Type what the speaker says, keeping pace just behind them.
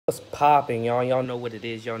What's popping, y'all? Y'all know what it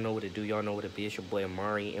is. Y'all know what it do. Y'all know what it be. It's your boy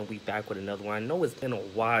Amari, and we back with another one. I know it's been a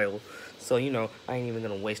while, so I ain't even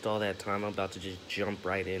gonna waste all that time. I'm about to just jump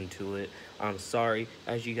right into it. I'm sorry,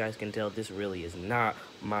 as you guys can tell, this really is not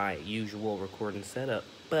my usual recording setup,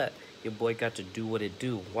 but your boy got to do what it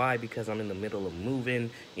do. Why? Because I'm in the middle of moving,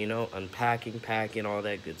 unpacking, packing, all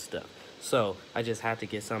that good stuff. So I just had to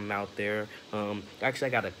get something out there. Actually, I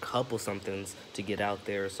got a couple somethings to get out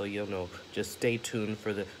there. So just stay tuned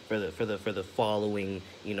for the following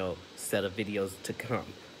set of videos to come.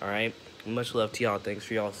 All right. Much love to y'all. Thanks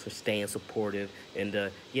for y'all for staying supportive.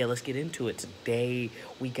 And yeah, let's get into it. Today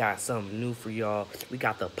we got something new for y'all. We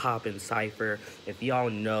got the Poppin Cypher. If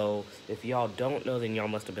y'all don't know, then y'all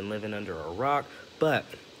must have been living under a rock. But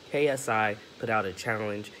KSI put out a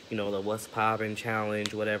challenge, the What's Poppin'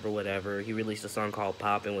 challenge, whatever. He released a song called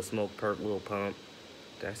Poppin' with Smoke Perp, Lil Pump.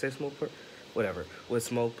 Did I say Smoke Perp? Whatever. With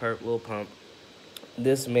Smoke Perp, Lil Pump.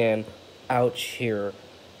 This man out here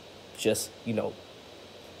just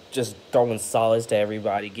throwing solids to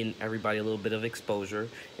everybody, getting everybody a little bit of exposure.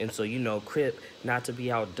 And so, Crypt, not to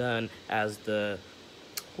be outdone as the,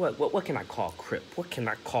 what can I call Crypt? What can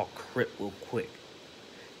I call Crypt real quick?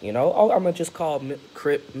 I'm gonna just call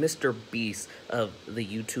Crypt Mr. Beast of the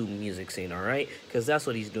YouTube music scene, all right? Because that's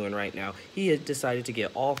what he's doing right now. He has decided to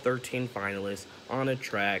get all 13 finalists on a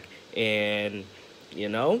track, and,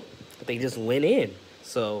 they just went in.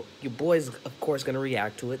 So your boy's, of course, gonna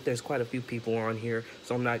react to it. There's quite a few people on here,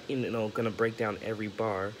 so I'm not, gonna break down every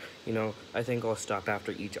bar. I think I'll stop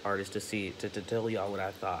after each artist to tell y'all what I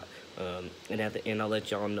thought. And at the end, I'll let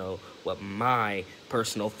y'all know what my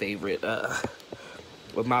personal favorite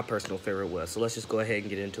was. So let's just go ahead and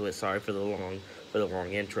get into it. Sorry for the long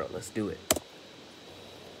intro. Let's do it.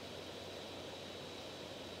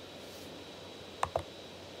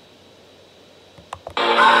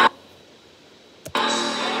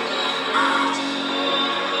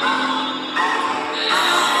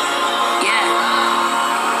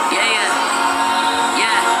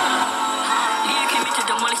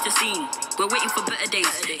 We're waiting for better days.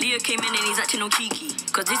 Leo came in and he's acting all cheeky,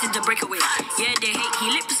 cause this is the breakaway. Yeah, they hate, he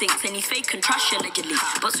lip syncs and he's fake and trash allegedly.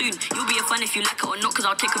 But soon, you'll be a fan if you like it or not, cause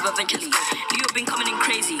I'll take over eventually. Leo been coming in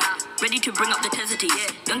crazy, ready to bring up the intensity.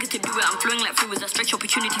 Youngest to do it, I'm flowing like fluids, I stretch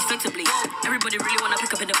opportunities flexibly. Everybody really wanna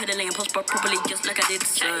pick up in the pedaling and prosper properly, just like I did.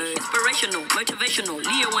 So inspirational, motivational,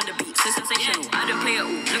 Leo on the beat, so sensational. I don't play it all,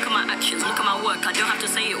 look at my actions, look at my work, I don't have to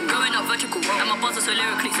say it all. Going up vertical, and my bars are so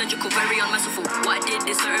lyrically surgical, very unmerciful. What I did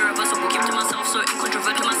is so irreversible, keep to myself, so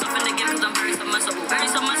incontrovertible. Myself in the game, cause I'm very submersible, very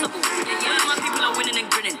submersible. Yeah, all of my people are winning and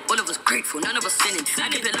grinning, all of us grateful, none of us sinning. I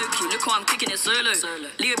keep it low key, look how I'm kicking it solo.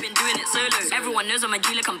 Leo been doing it solo, everyone knows I'm a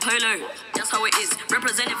G like I'm Polo. That's how it is,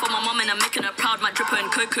 representing for my mom and I'm making her proud, my dripper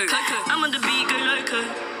and Coco. I'm on the beat, go loco,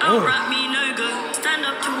 I'll rap me no go. Stand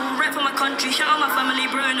up tall, rap for my country, shout out my family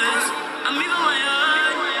bronos. I'm moving my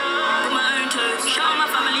own, with my own toes. Shout out my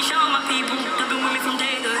family, shout out my people, they've been with me from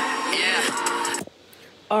day go. Yeah.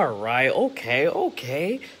 Alright,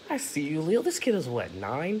 okay. I see you, Leo. This kid is what,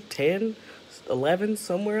 9, 10, 11,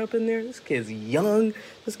 somewhere up in there? This kid's young.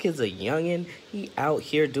 This kid's a youngin'. He out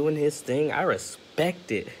here doing his thing. I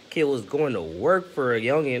respect it. Kid was going to work for a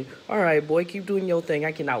youngin'. Alright, boy, keep doing your thing.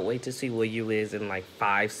 I cannot wait to see what you is in like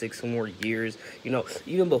 5, 6 more years.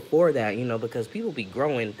 Even before that, because people be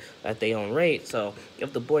growing at their own rate. So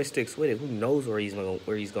if the boy sticks with it, who knows where he's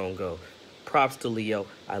gonna go. Props to Leo.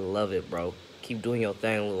 I love it, bro. Keep doing your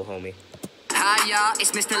thing, little homie. Hi y'all,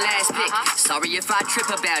 it's Mr. Last Pick. Sorry if I trip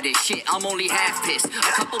about it, shit, I'm only half pissed.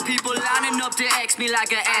 A couple people lining up to ask me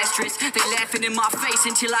like an asterisk. They laughing in my face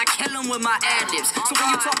until I kill them with my ad-libs. So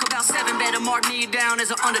when you talk about 7, better mark me down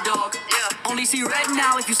as an underdog. Only see red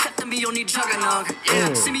now, if you step to me, you'll need juggernog.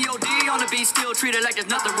 See me OD on the beat, still treated like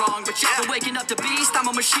there's nothing wrong. But yeah, waking up the beast, I'm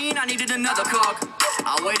a machine, I needed another cog.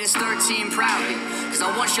 I'll wear this 13 proudly, cause I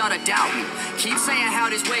want y'all to doubt me. Keep saying how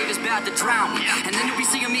this wave is about to drown me. And then you'll be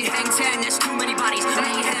seeing me hang 10, that's too many bodies.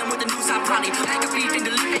 Mayhem with the news, I probably make a beat and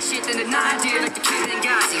delete that shit, then deny I did like the kid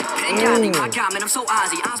Benghazi. Benghazi, my God, man, I'm so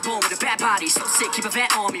Ozzy. I was born with a bad body, so sick, keep a vat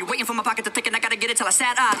on me. Waiting for my pocket to thicken, I gotta get it till I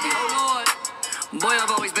sat Ozzy. Oh Lord. Boy, I've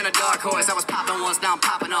always been a dark horse. I was popping once, now I'm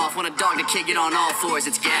popping off. Want a dog to kick it on all fours,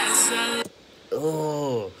 it's Gats.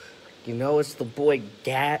 Oh, it's the boy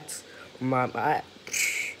Gats.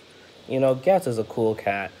 Gats is a cool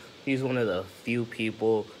cat. He's one of the few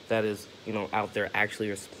people that is, out there actually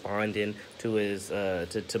responding to his,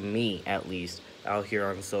 to me at least, out here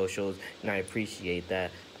on socials, and I appreciate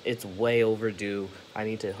that. It's way overdue. I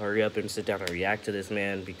need to hurry up and sit down and react to this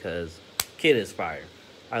man because kid is fire.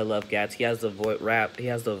 I love Gats. He has the rap. He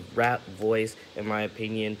has the rap voice, in my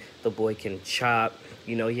opinion. The boy can chop.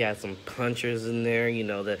 You know, he has some punchers in there. You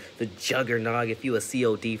know, the juggernaut. If you a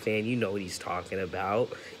COD fan, you know what he's talking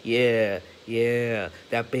about. Yeah, yeah.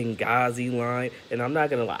 That Benghazi line. And I'm not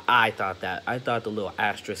gonna lie, I thought the little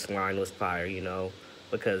asterisk line was fire. You know,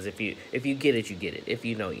 because if you get it, you get it. If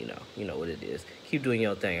you know, you know. You know what it is. Keep doing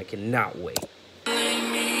your thing. I cannot wait. Lay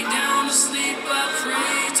me down to sleep, I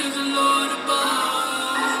pray to the Lord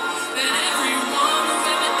above, that everyone who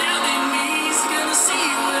ever doubted me is gonna see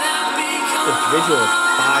what I've become. This visual is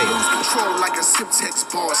fire. Lose control like a Simtex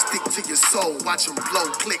bar, stick to your soul, watch them blow,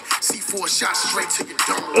 click, C4 shots straight to your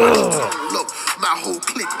dome, watch your tongue look, my whole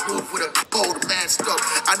clique move with a cold, masked up,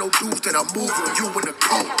 I know dudes that are moving, you in the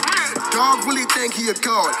cold. Dog really think he a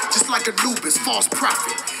god, just like Anubis, false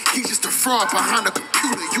prophet. He's just a fraud behind a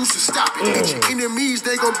computer, you should stop it. Hit your enemies,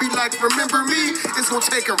 they gon' be like, remember me? It's gon'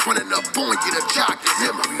 take a running up on you to jog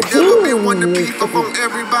your memory. Never been one to beef, I want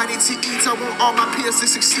everybody to eat. I want all my peers to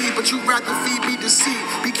succeed, but you rather feed me deceit.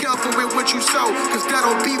 Be careful with what you sow, cause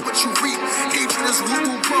that'll be what you reap. Hatred is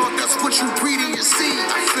woo-woo broad, that's what you breed in your seed.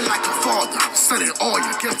 I feel like a father, son in all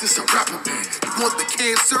you, guess this a rapper man. You want the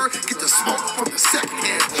cancer, get the smoke from the second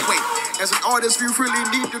hand. But wait, as an artist, we really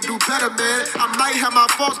need to do better, man. I might have my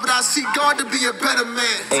faults, but I see God to be a better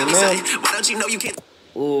man. Amen. Why don't you know you can't?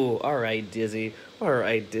 Ooh, all right, Dizzy. All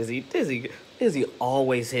right, Dizzy. Dizzy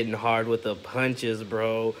always hitting hard with the punches,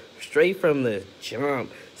 bro. Straight from the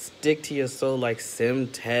jump. Stick to your soul like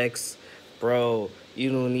Simtex, bro.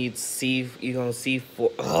 You don't need you gonna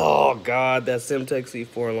C4. Oh God, that Simtex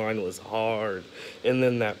C4 line was hard. And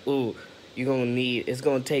then that it's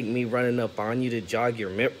gonna take me running up on you to jog your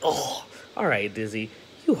memory. Oh, all right, Dizzy.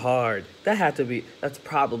 You hard. That's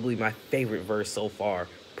probably my favorite verse so far.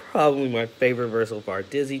 Probably my favorite verse so far.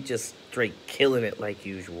 Dizzy just straight killing it like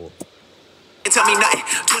usual. Tell me nothing.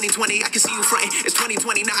 2020, I can see you frontin'. It's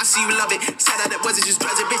 2020, now I see you love it. Said that it wasn't just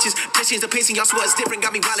drugs and bitches. Bitches, the pacing, y'all swear it's different.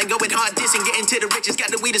 Got me wildin', going hard, dissing, getting to the riches.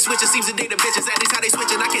 Got the weed to switch, it seems to date the bitches. At least how they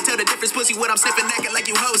switchin'. I can't tell the difference. Pussy, what I'm sniffing, acting like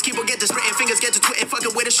you hoes. Keep on get to spittin', fingers get to twittin',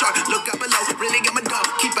 fucking with a shark. Look up below, really got my dog.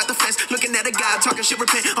 Keep out the fence, looking at a guy, talking shit,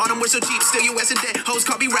 repent. All them words so cheap, still US and dead. Hoes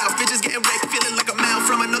call me Ralph, bitches getting raped. Feeling like a man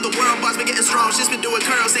from another world. Boss been getting strong, she's been doing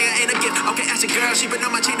curls. Say I ain't a gift, okay, ask your girl. She been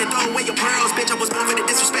on my chain and throw away your pearls. Bitch, I was born for the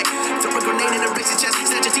disrespect. Throw a grenade in the racist chest.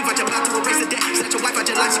 Snatch your teeth out your mouth to erase the debt. Snatch your wife out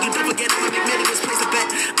your life so you don't forget. I'm a big man, this place a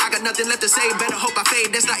bet. I got nothing left to say, better hope I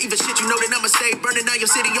fade. That's not even shit, you know that I'ma stay. Burning down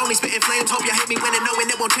your city, only spitting flames. Hope you hate me when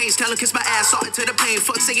knowing it won't change. Tell them kiss my ass, salt into the pain.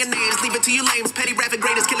 Fuck saying names, leave it to you lames. Petty rapping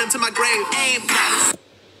greatest, kill him to my grave. Aim.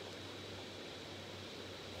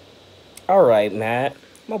 Alright, Matt.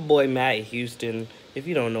 My boy Matt Houston. If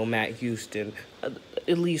you don't know Matt Houston,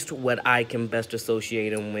 at least what I can best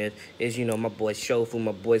associate him with is, you know, my boy Shofu,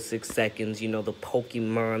 my boy 6 Seconds, you know, the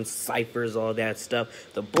Pokemon ciphers, all that stuff.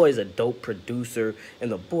 The boy's a dope producer, and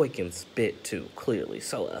the boy can spit too, clearly.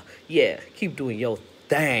 So, yeah, keep doing your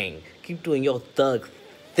thing. Keep doing your thug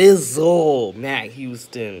thizzle, Matt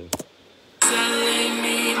Houston. Lay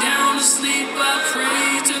me down to sleep, I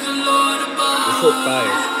pray to the Lord above, It's so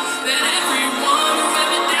fire. that everyone who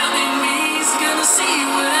ever doubted me is gonna see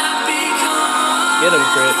what I've become. Get him,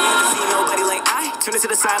 Crypt. See nobody like I. Turn it to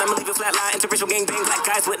the side, I'ma leave it flat line. Interracial gang bang, black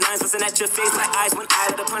guys with nines. Listen at your face, black eyes when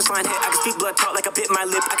I let a punchline hit. I can speak blood talk like I bit my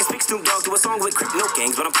lip. I can speak Snoop Dogg to a song with Crypt. No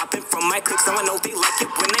gangs, but I'm popping from my clicks. Now I know they like it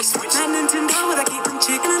when they switch. My Nintendo with a keep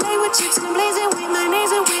chick and I lay with chicks and I'm blazing with my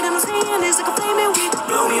nasal weed and I'm saying this like a flaming weed.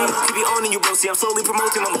 Blow me up, keep you owning you, bro. See, I'm slowly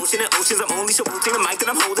promoting my motion and oceans. I'm only supporting the mic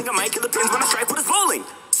that I'm holding. I might kill the pins when I strike what is rolling.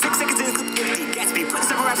 6 seconds in, clip empty. Gatsb7, put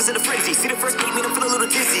 7 rappers in a frenzy. See the first 8 minutes, feel a little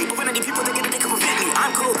dizzy. Over 90 people thinking that they can prevent me.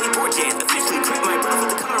 I'm cold, they poor jam. Officially Crypt, my brother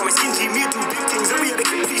with the color on my skin. G, me do big things. Every other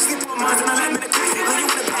kid, please sleep on mine and I let me crazy. When you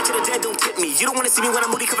wanna patch of the dead, don't tip me. You don't wanna see me when I'm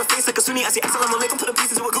moody, cover face like a Sunni. I say assalamu alaikum, put a piece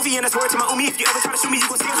into a goofy and that's word to my umi. If you ever try to shoot me, you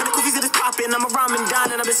gon' see 100 goofies that is popping. I'm a ramen don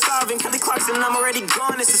and I've been starving. Kelly Clarkson, I'm already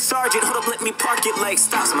gone. It's a sergeant. Hold up, let me park it like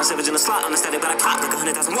stops. I'm a savage in the slot. Understand it, but I pop like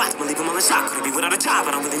 100,000 watts. I'ma leave him on the shot. Could be without a job.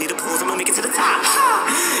 I don't really need a pose. I'ma make it to the top.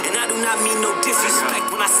 And I do not mean no disrespect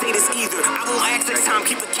when I say this either. I won't ask next time.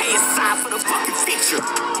 Keep a K aside for the fucking feature.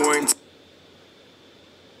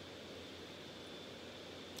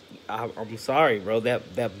 I'm sorry, bro.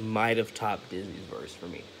 That might have topped Dizzy's verse for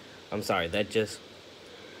me. I'm sorry. That just...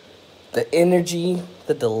 The energy,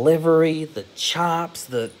 the delivery, the chops,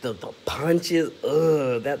 the punches,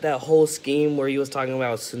 that whole scheme where he was talking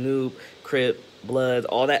about Snoop, Crypt, Blood,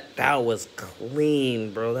 all that was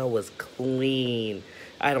clean, bro. That was clean.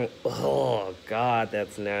 Oh, God,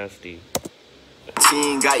 that's nasty.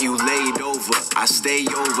 routine got you laid over. I stay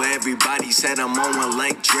over, everybody said I'm on one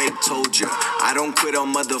like Drake told ya. I don't quit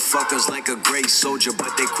on motherfuckers like a great soldier,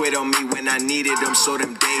 but they quit on me when I needed them, so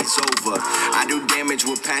them days over. I do damage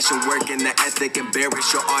with passion, work in the ethic,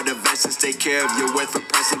 embarrass your art of essence, take care of your worth of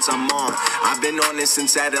presence. I'm on. I've been on it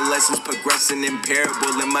since adolescence, progressing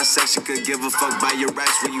imparable. In my section, could give a fuck by your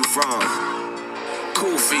raps, where you from?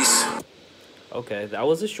 Cool feast. Okay, that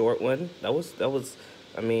was a short one. That was,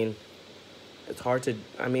 I mean, it's hard to,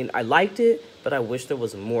 I mean, I liked it, but I wish there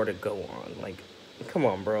was more to go on. Like, come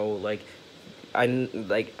on, bro. Like,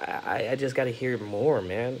 I just gotta hear more,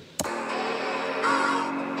 man.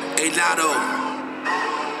 Hey, Lotto,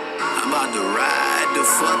 I'm about to ride the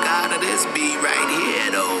fuck out of this beat right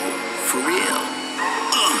here, though. For real.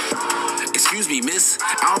 Excuse me, miss,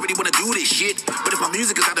 I don't really wanna do this shit, but if my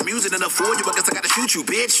music is not amusing enough for you, I guess I gotta shoot you,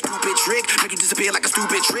 bitch. Stupid trick, make you disappear like a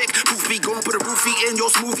stupid trick. Poof me, gon' put a roofie in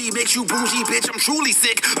your smoothie, makes you bougie, bitch. I'm truly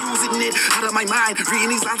sick, losing it out of my mind,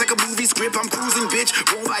 reading these lines like a movie script. I'm cruising, bitch,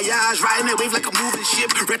 bon voyage, riding that wave like a moving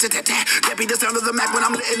ship. Rat-a-tat-tat, that be the sound of the Mac when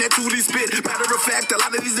I'm letting that toolie spit. Matter of fact, a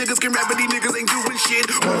lot of these niggas can rap, but these niggas ain't doing shit.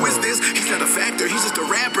 Who is this? He's not a factor, he's just a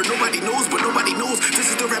rapper. Nobody knows, but nobody knows.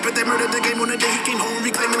 This is the rapper that murdered the game on the day he came home,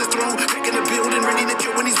 reclaiming his throne, back in the building, ready to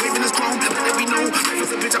kill when he's waving his chrome. Let it be known, life is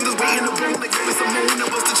a bitch, I'm just waiting to bone like Phyllis Simone. Now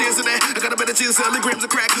what's the chance of that? I got a better chance selling grams of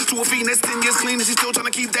crack to a fiend that's 10 years clean, and she's still trying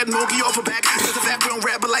to keep that monkey off her back. There's a fact we don't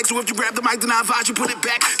rap alike, so if you grab the mic, then I advise you put it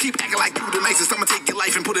back. Keep acting like you the nicest, I'ma take your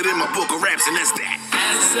life and put it in my book of raps, and that's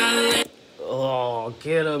that. Oh,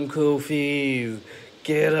 get him, Koofies.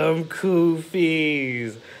 Get him,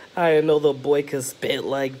 Koofies. I didn't know the boy could spit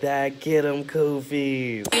like that. Get him,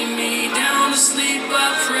 Koofies. Lay me down to sleep,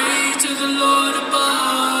 I pray to the Lord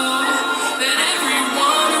above, that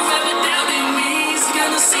everyone who ever doubted me is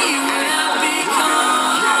gonna see what I've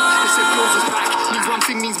become. This shit feels us back. Means one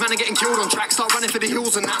thing means man are getting killed on track. Start running for the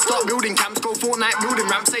hills and that. Start building camps, go Fortnite building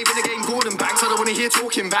ramps, saving the game Gordon banks. I don't wanna hear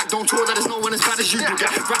talking back. Don't talk that there's no one as bad as you.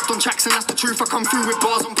 Get wrapped on tracks and that's the truth. I come through with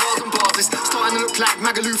bars on bars on bars. It's starting to look like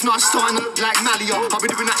Magaluf, now it's starting to look like Malia. I'll be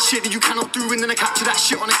doing that shit that you cannot do, and then I capture that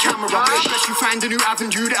shit on a camera. Best you find a new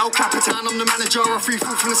avenue, the El Capitan. I'm the manager. I free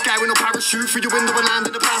fall from the sky with no parachute through your window and land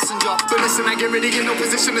in the passenger. But listen, I get ready in no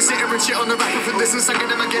position to sit here and shit on the rapper for business. I get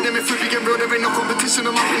them if we get real, there ain't no competition.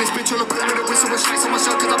 I'm up in this bitch, all up with a whistle and strikes on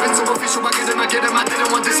myself, cause I've been so official. I get them, I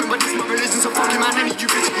didn't want this, but this my religion, so fuck you, man. Any you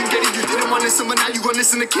bitch, you can get it. You didn't want to listen, but now you gon'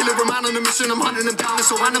 listen to killer. A man on a mission, I'm hunting them down.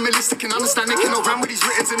 It's so animalistic and understand they cannot run with these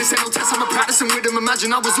written. And this ain't no test, I'm a practicing with them.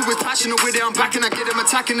 Imagine I was always passionate with it. I'm back and I get him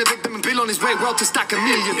attacking the victim and Bill on his way, well to stack a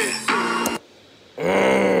million.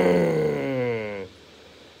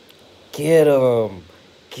 Get him.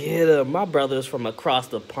 Get him. My brothers from across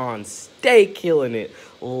the pond stay killing it.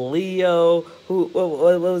 Leo,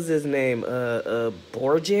 what was his name?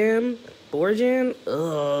 Borjan? Borjan?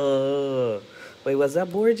 Wait, was that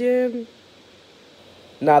Borjan?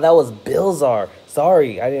 Nah, that was Bilzar.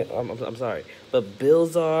 Sorry, I'm sorry. But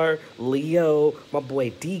Bilzar, Leo, my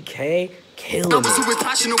boy DK, killing it. I was always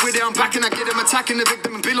passionate with it. I'm back and I get him attacking the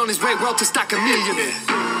victim and Bill on his way, well to stack a million.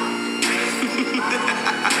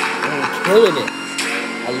 I'm killing it.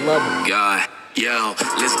 I love him. God. Yo,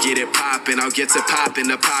 let's get it poppin', I'll get to poppin'.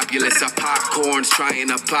 The populace, I popcorns trying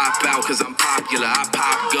to pop out, cause I'm popular. I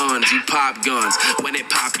pop guns, you pop guns. When it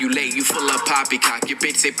populate, you full of poppycock. Your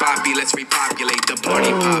bitch say poppy, let's repopulate the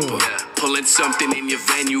party popper. Pulling something in your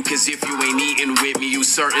venue, cause if you ain't eating with me, you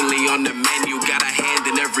certainly on the menu. Got a hand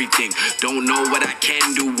in everything, don't know what I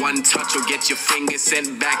can do. One touch or get your finger sent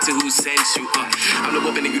back to who sent you. I'm the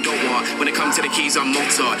woman that you don't want. When it comes to the keys, I'm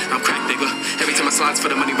Mozart. I'm crack nigga. Every time I slides for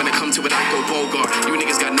the money, when it comes to it, I go Bogart. You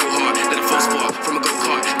niggas got no heart, let a full spar from a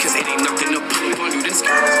go-kart, cause it ain't nothing to pull up on you, then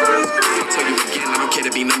screw. I'll tell you again, I don't care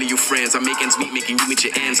to be none of you friends. I make ends meet, making you meet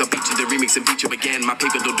your ends. I'll beat you the remix and beat you again. My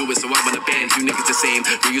paper don't do it, so I want a band. You niggas the same,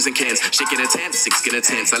 we're using cans. Shaking a tent, 6 get a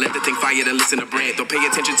tense. I let the thing fire, then listen to brand. Don't pay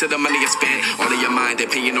attention to the money I spend. All in your mind,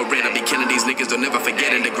 they're paying no rent. I be killing these niggas, don't never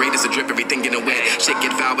forget. And the greatest to drip everything in a wet. Shit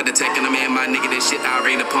get foul with the tech and the man. My nigga, this shit I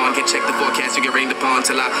rain upon. Get check the forecast, you get rained upon.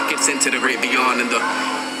 Till I get sent to the great beyond and the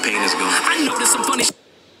pain is gone. I know there's some funny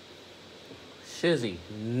Shizzy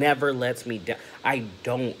never lets me down. I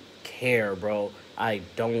don't care, bro. I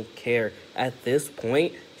don't care. At this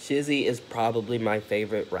point, Shizzy is probably my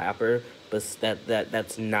favorite rapper, but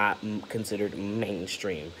that's not considered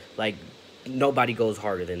mainstream. Like, nobody goes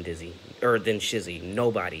harder than Dizzy, or than Shizzy.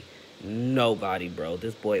 Nobody, bro.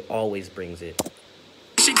 This boy always brings it.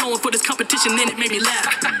 shit going for this competition, and it made me laugh.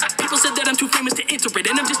 People said that I'm too famous to enter it,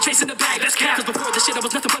 and I'm just chasing the bag. That's cap. Cause before this shit, I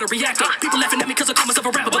was nothing but a reactor. People laughing at me cause I call myself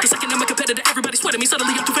a rapper. But the second I'm a competitor, everybody sweating me.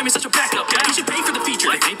 Suddenly I'm too famous, such a backup. You should pay for the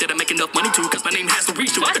feature. I think that I make enough money too, cause my name has to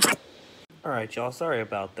reach to. Alright, y'all, sorry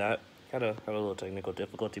about that. Had a little technical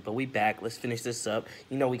difficulty, but we back. Let's finish this up.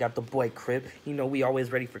 You know we got the boy Crypt. You know we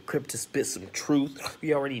always ready for Crypt to spit some truth.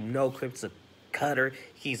 We already know Crypt's a cutter.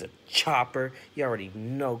 He's a chopper. You already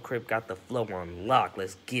know Crypt got the flow on lock.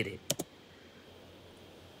 Let's get it.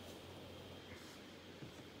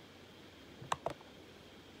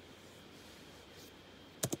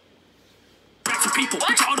 People,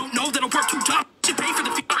 but y'all don't know that I work 2 jobs. Should pay for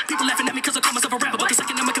the fee. People laughing at me because I call myself a rapper. But the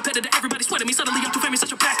second I'm a competitor, everybody sweating me. Suddenly I'm too famous,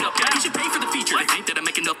 such a backup. You should pay for the feature. I think that I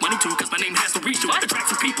make enough money too, because my name has to reach to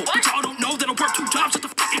attract some people. But y'all don't know that I work 2 jobs just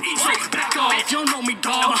to fucking eat. So back off. Y'all know me,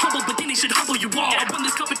 dog. I'm humble, but then he should humble you all. I won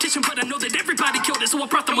this competition, but I know that everybody killed it, so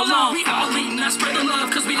I brought them along. We all eating, I spread the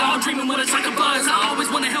love, because we all dreaming what it's like a buzz. I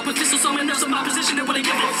always want to help if this is someone else in my position that wouldn't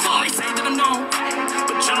give a fuck. They say that I'm known,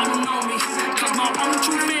 but y'all don't know me, because my own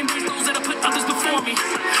true fan base knows that I put others before me.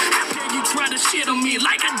 You try to shit on me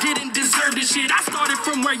like I didn't deserve this shit. I started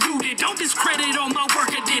from where you did. Don't discredit all my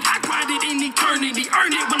work I did. I grinded in eternity,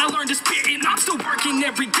 earned it when I learned to spit. And I'm still working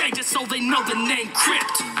every day just so they know the name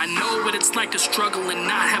Crypt. I know what it's like to struggle and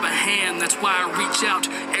not have a hand. That's why I reach out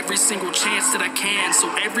every single chance that I can.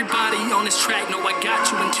 So everybody on this track know I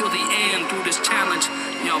got you until the end. Through this challenge,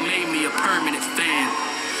 y'all made me a permanent fan.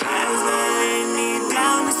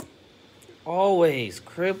 Always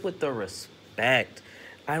Crypt with the respect.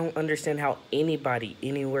 I don't understand how anybody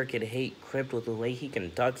anywhere could hate Crypt with the way he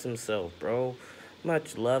conducts himself, bro.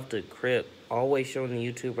 Much love to Crypt. Always showing the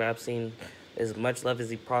YouTube rap scene as much love as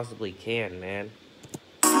he possibly can, man.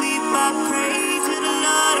 Everyone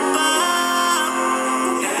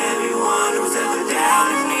who's ever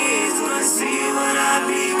doubted me is gonna see what I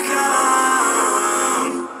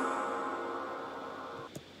become.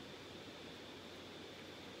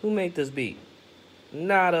 Who made this beat?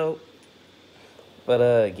 Nado.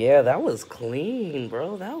 But, yeah, that was clean,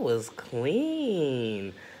 bro. That was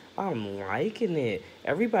clean. I'm liking it.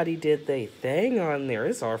 Everybody did their thing on there.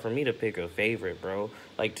 It's hard for me to pick a favorite, bro.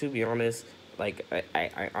 Like, to be honest, like,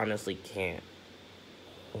 I honestly can't.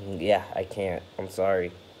 Yeah, I can't. I'm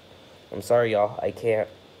sorry. I'm sorry, y'all. I can't.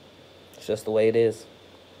 It's just the way it is.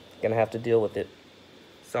 Gonna have to deal with it.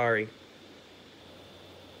 Sorry.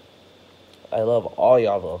 I love all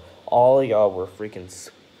y'all, though. All y'all were freaking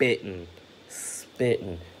spitting.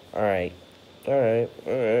 Alright.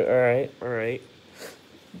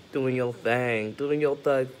 Doing your thing. Doing your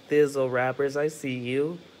thug thizzle, rappers. I see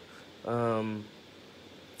you.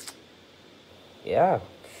 Yeah.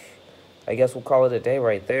 I guess we'll call it a day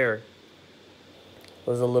right there. It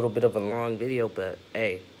was a little bit of a long video, but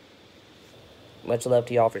hey. Much love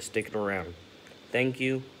to y'all for sticking around. Thank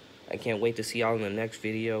you. I can't wait to see y'all in the next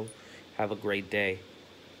video. Have a great day.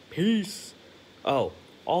 Peace. Oh.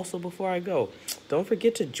 Also, before I go, don't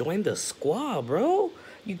forget to join the SQUA, bro.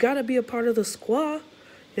 You gotta be a part of the SQUA.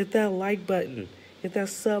 Hit that like button. Hit that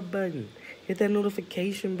sub button. Hit that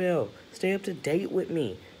notification bell. Stay up to date with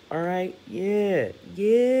me. Alright? Yeah.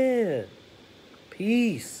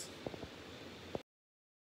 Peace.